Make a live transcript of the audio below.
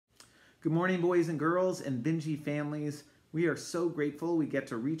Good morning, boys and girls and Vinje families. We are so grateful we get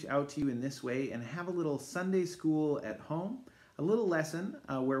to reach out to you in this way and have a little Sunday school at home, a little lesson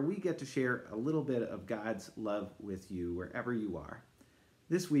where we get to share a little bit of God's love with you wherever you are.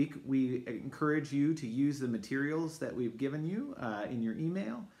 This week, we encourage you to use the materials that we've given you in your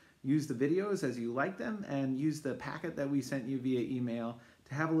email, use the videos as you like them, and use the packet that we sent you via email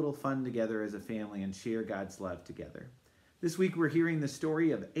to have a little fun together as a family and share God's love together. This week, we're hearing the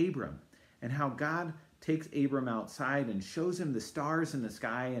story of Abram and how God takes Abram outside and shows him the stars in the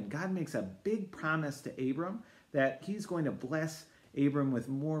sky, and God makes a big promise to Abram that he's going to bless Abram with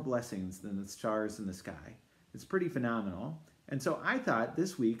more blessings than the stars in the sky. It's pretty phenomenal. And so I thought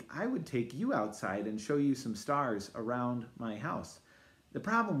this week I would take you outside and show you some stars around my house. The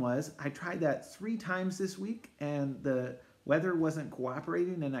problem was I tried that 3 times this week and the weather wasn't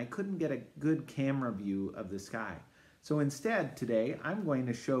cooperating and I couldn't get a good camera view of the sky. So instead today I'm going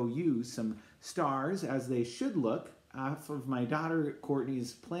to show you some stars as they should look off of my daughter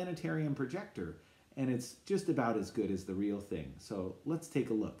Courtney's planetarium projector, and it's just about as good as the real thing. So let's take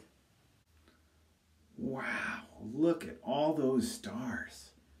a look. Wow, look at all those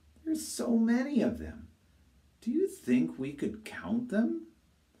stars. There's so many of them. Do you think we could count them?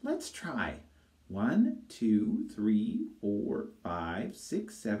 Let's try. 1, 2, 3, 4, 5,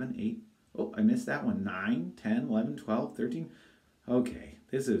 6, 7, 8. Oh, I missed that one. 9, 10, 11, 12, 13. Okay,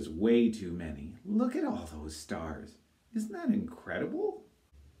 this is way too many. Look at all those stars. Isn't that incredible?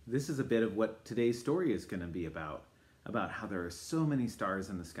 This is a bit of what today's story is going to be about how there are so many stars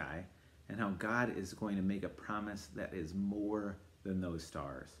in the sky and how God is going to make a promise that is more than those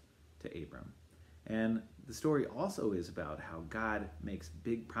stars to Abram. And the story also is about how God makes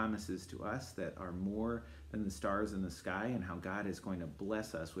big promises to us that are more than the stars in the sky, and how God is going to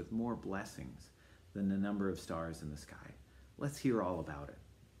bless us with more blessings than the number of stars in the sky. Let's hear all about it.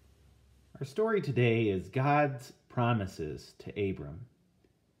 Our story today is God's promises to Abram.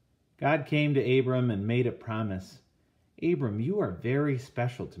 God came to Abram and made a promise. Abram, you are very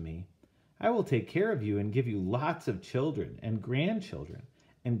special to me. I will take care of you and give you lots of children and grandchildren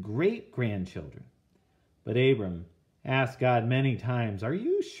and great-grandchildren. But Abram asked God many times, "Are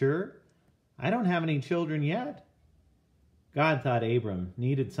you sure? I don't have any children yet." God thought Abram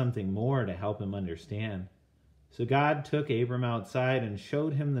needed something more to help him understand. So God took Abram outside and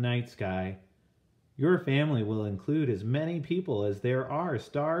showed him the night sky. "Your family will include as many people as there are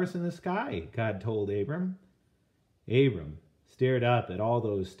stars in the sky," God told Abram. Abram stared up at all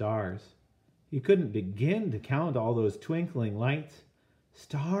those stars. He couldn't begin to count all those twinkling lights.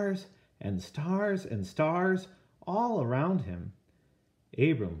 Stars and stars and stars all around him.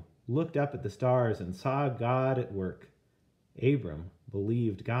 Abram looked up at the stars and saw God at work. Abram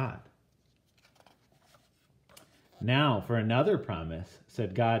believed God. "Now for another promise,"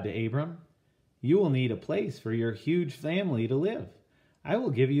 said God to Abram. "You will need a place for your huge family to live. I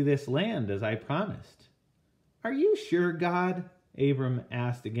will give you this land as I promised." "Are you sure, God?" Abram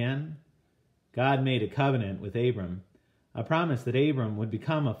asked again. God made a covenant with Abram, a promise that Abram would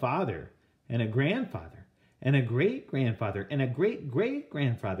become a father and a grandfather and a great-grandfather and a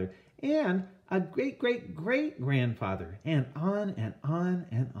great-great-grandfather and a great-great-great-grandfather, and on and on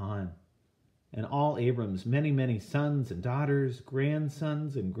and on. And all Abram's many, many sons and daughters,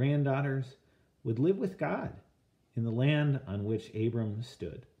 grandsons and granddaughters would live with God in the land on which Abram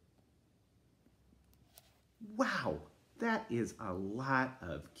stood. Wow, that is a lot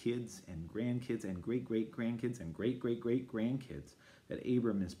of kids and grandkids and great-great-grandkids and great-great-great-grandkids that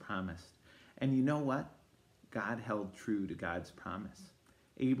Abram is promised. And you know what? God held true to God's promise.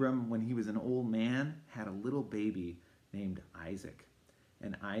 Abram, when he was an old man, had a little baby named Isaac.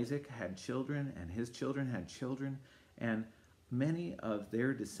 And Isaac had children, and his children had children, and many of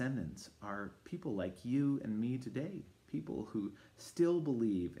their descendants are people like you and me today, people who still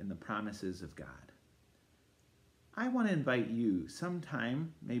believe in the promises of God. I want to invite you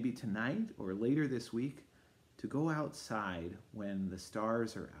sometime, maybe tonight or later this week, to go outside when the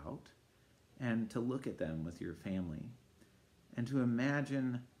stars are out and to look at them with your family and to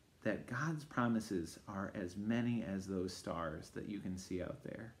imagine that God's promises are as many as those stars that you can see out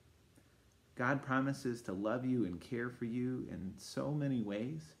there. God promises to love you and care for you in so many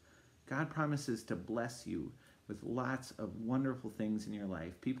ways. God promises to bless you with lots of wonderful things in your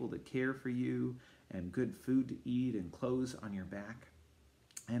life, people to care for you and good food to eat and clothes on your back.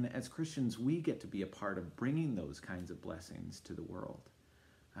 And as Christians, we get to be a part of bringing those kinds of blessings to the world.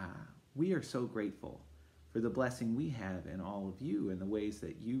 We are so grateful for the blessing we have in all of you and the ways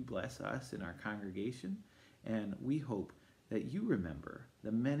that you bless us in our congregation. And we hope that you remember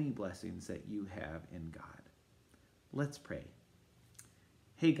the many blessings that you have in God. Let's pray.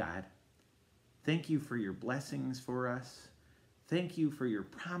 Hey God, Thank you for your blessings for us. Thank you for your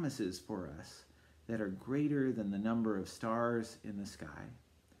promises for us that are greater than the number of stars in the sky.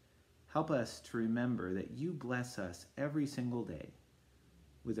 Help us to remember that you bless us every single day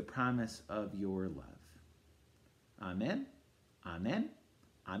with a promise of your love. Amen. Amen.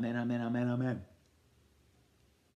 Amen. Amen. Amen. Amen.